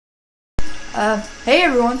Hey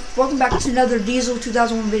everyone, welcome back to another Diesel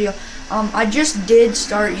 2001 video. I just did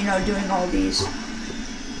start, doing all these.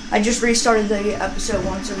 I just restarted the episode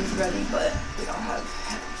 1 so it's ready, but we don't have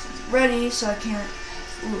everything ready, so I can't.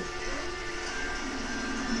 Ooh.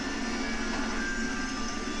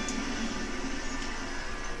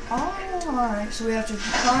 Oh, alright, so we have to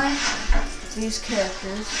find these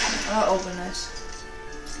characters. I'll open this.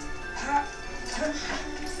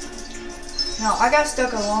 Now, I got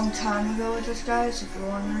stuck a long time ago with this, guys, if you're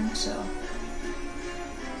wondering, so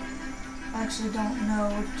I actually don't know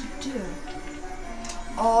what to do.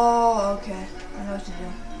 Oh, okay. I know what to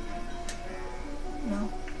do.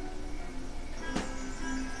 No.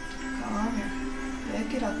 Come on here.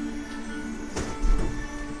 Pick it up.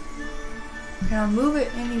 Can I move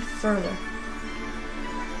it any further?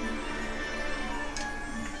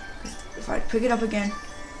 If I pick it up again.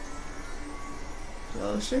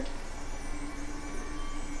 Closer.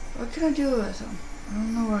 What can I do with them? I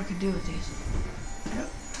don't know what I can do with these.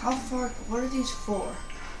 How far? What are these for? Alright,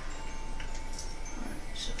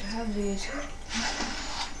 so I have these. Can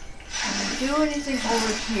I do anything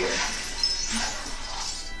over here?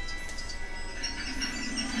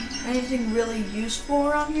 Anything really useful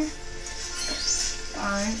around here?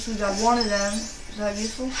 Alright, so we got one of them. Is that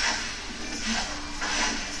useful?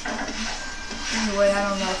 Anyway, I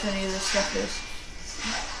don't know if any of this stuff is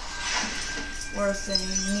worth any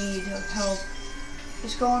need of help.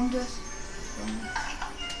 Just go on this.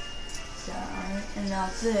 Yeah, alright. And now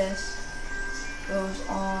this goes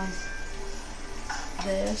on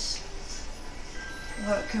this.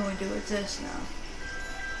 What can we do with this now?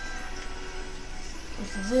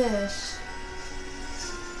 With this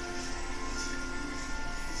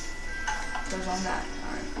goes on that.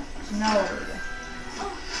 Alright. So now what do we do?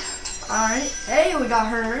 Alright. Hey, we got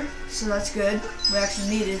her. So that's good. We actually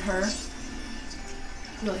needed her.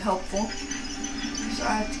 Really helpful. So I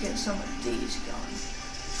have to get some of these going.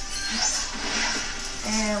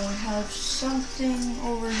 And we have something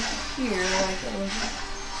over here, like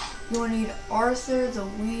you will need Arthur the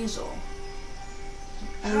Weasel.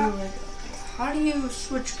 How do you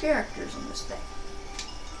switch characters on this thing?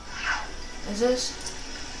 Is this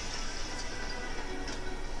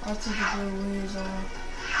Arthur the Blue Weasel?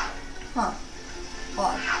 Huh.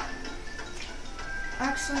 Odd.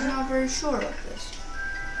 Actually not very sure about this.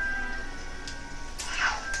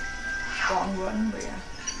 Wrong button, but yeah.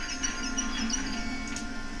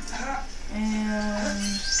 And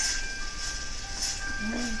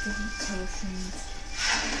different potions.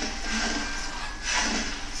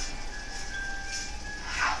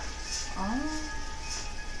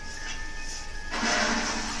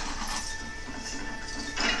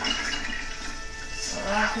 Well,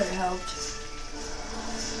 that could have helped.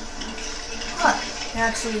 Huh. It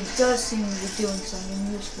actually does seem to be doing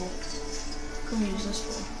something useful. What can we use this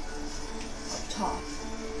for? Top.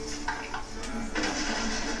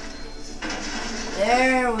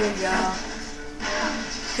 There we go.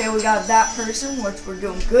 Okay, we got that person, which we're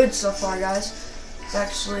doing good so far, guys. It's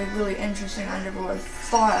actually really interesting. I never would have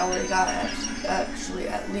thought I would have got actually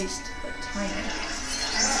at least a tiny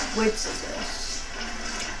width of this.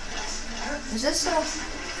 Is this a...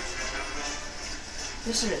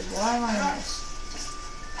 Yes it is. Why am I in this?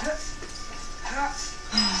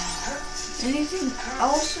 Anything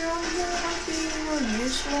else around here that might be more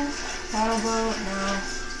useful? Paddle boat? No.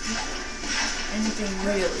 Anything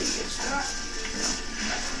really useful? No.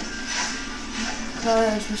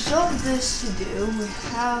 Because we still have this to do. We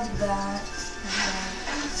have that.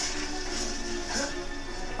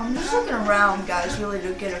 I'm just looking around, guys, really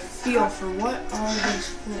to get a feel for what are these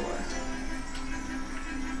for.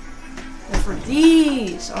 Well, for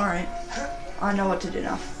these! Alright. I know what to do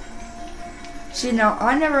now. See, now,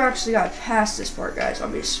 I never actually got past this part, guys. I'll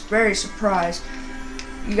be very surprised.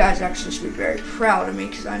 You guys actually should be very proud of me,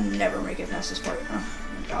 because I never make it past this part. Oh,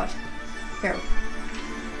 my God. Here.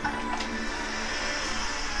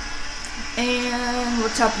 And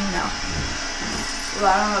what's happening now?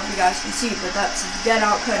 Well, I don't know if you guys can see, but that's Dead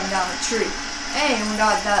Out cutting down a tree. And we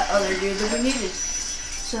got that other dude that we needed.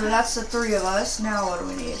 So that's the 3 of us. Now what do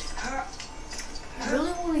we need? I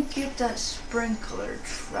really want to get that sprinkler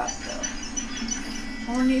trap, though.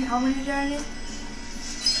 How many did I need?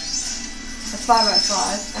 That's 5 by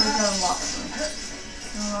 5. And we can unlock them.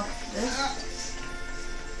 Unlock this.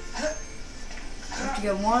 We have to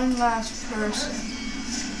get one last person.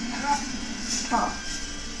 Huh.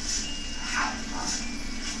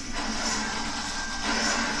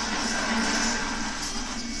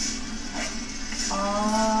 Oh,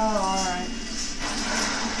 alright.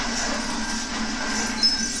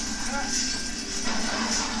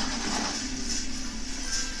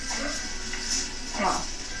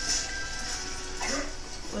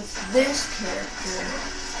 this character,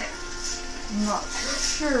 I'm not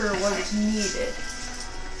sure what is needed.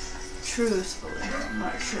 Truthfully, I'm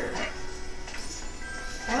not sure.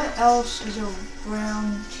 What else is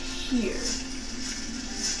around here?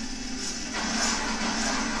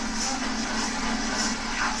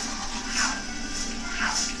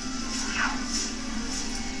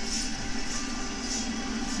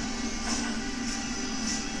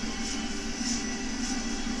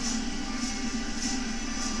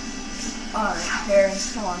 Alright, Harry,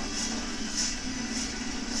 come on.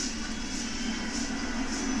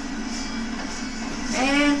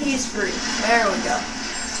 And he's free. There we go.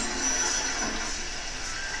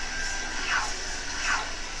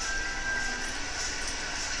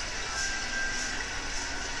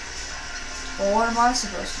 Well, what am I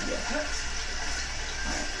supposed to do? Alright,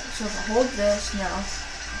 so if I hold this, no.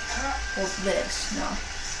 Hold this, no.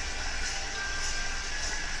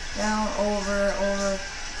 Down, over.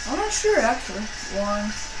 I'm not sure, actually.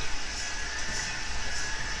 One.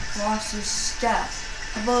 Lost his staff.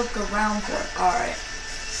 Have a look around for it. Alright.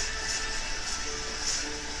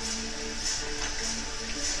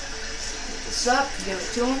 Pick this up, give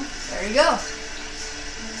it to him. There you go.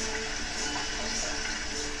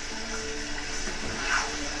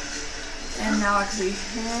 And now I can be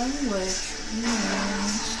him, which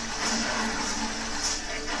means...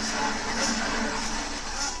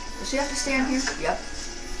 Does he have to stand here? Yep.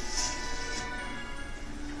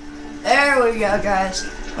 There we go, guys.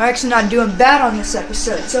 We're actually not doing bad on this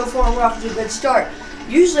episode. So far, we're off to a good start.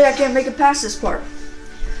 Usually, I can't make it past this part.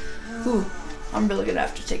 Ooh, I'm really gonna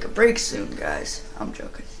have to take a break soon, guys. I'm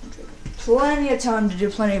joking. Plenty of time to do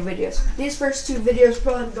plenty of videos. These first 2 videos are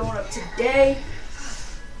probably going up today.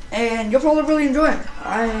 And you'll probably really enjoy them.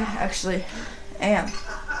 I actually am.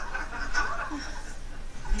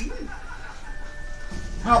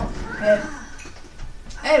 Oh, hey.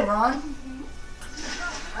 Hey, Ron.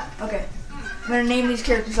 Okay. I'm gonna name these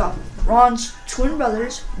characters off. Ron's twin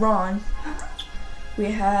brothers, Ron.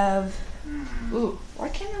 We have... Ooh, why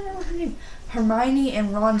can't I remember her name? Hermione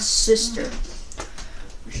and Ron's sister.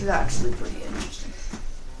 Which is actually pretty interesting.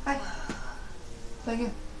 Hi. Thank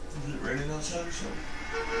you. Is it raining outside or something?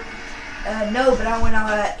 No, but I went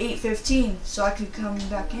out at 8:15, so I could come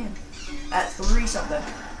back in at 3 something.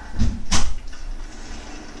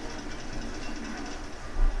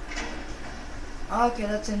 Okay,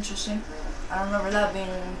 that's interesting. I don't remember that being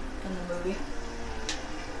in the movie.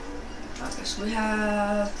 Okay, so we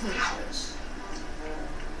have, who is this?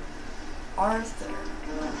 Arthur.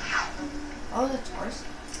 Oh, that's Arthur.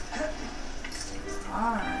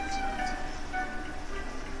 Alright.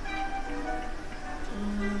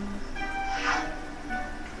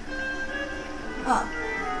 Huh.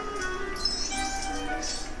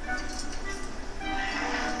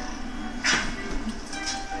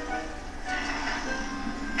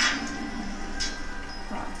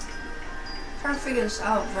 Trying to figure this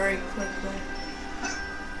out very quickly.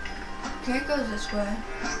 Can't go this way.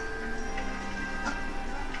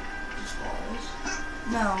 Just follow this.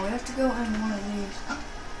 No, we have to go in one of these.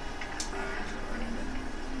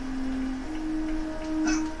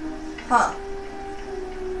 Huh.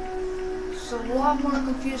 It's a lot more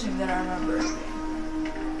confusing than I remember it being.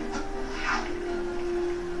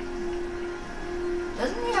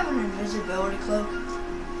 Doesn't he have an invisibility cloak?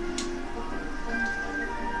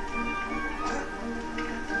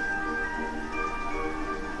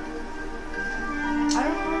 I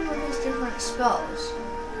don't remember his different spells.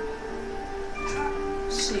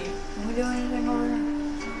 Let's see. Can we do anything over here?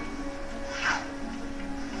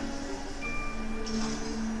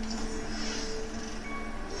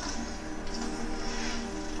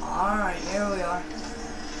 Alright, here we are.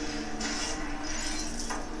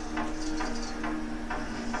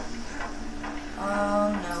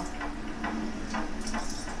 Oh no.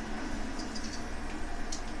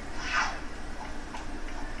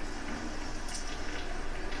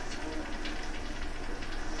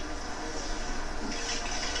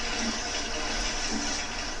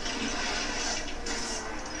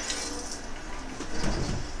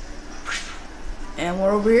 And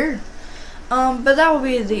we're over here. But that will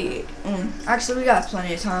be the, actually we got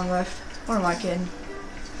plenty of time left. What am I kidding?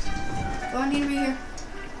 Do I need to be here?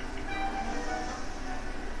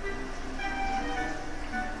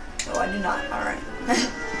 Oh, I do not, alright.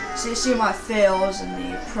 So you see my fails in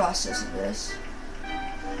the process of this.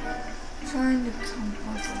 Trying to come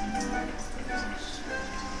up with more fails.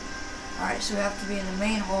 Alright, so we have to be in the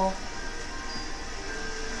main hall.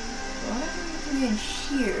 Why do we have to be in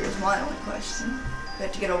here is my only question. We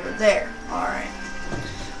have to get over there. Alright.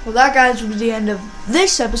 Well, that, guys, was the end of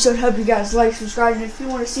this episode. Hope you guys like, subscribe, and if you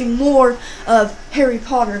want to see more of Harry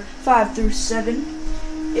Potter 5 through 7,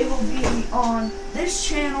 it will be on this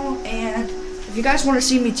channel. And if you guys want to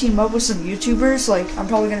see me team up with some YouTubers, like I'm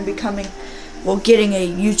probably going to be getting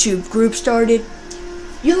a YouTube group started,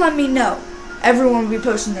 you let me know. Everyone will be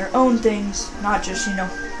posting their own things, not just,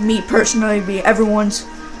 me personally, be everyone's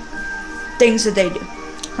things that they do.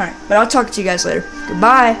 Alright, but I'll talk to you guys later.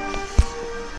 Goodbye.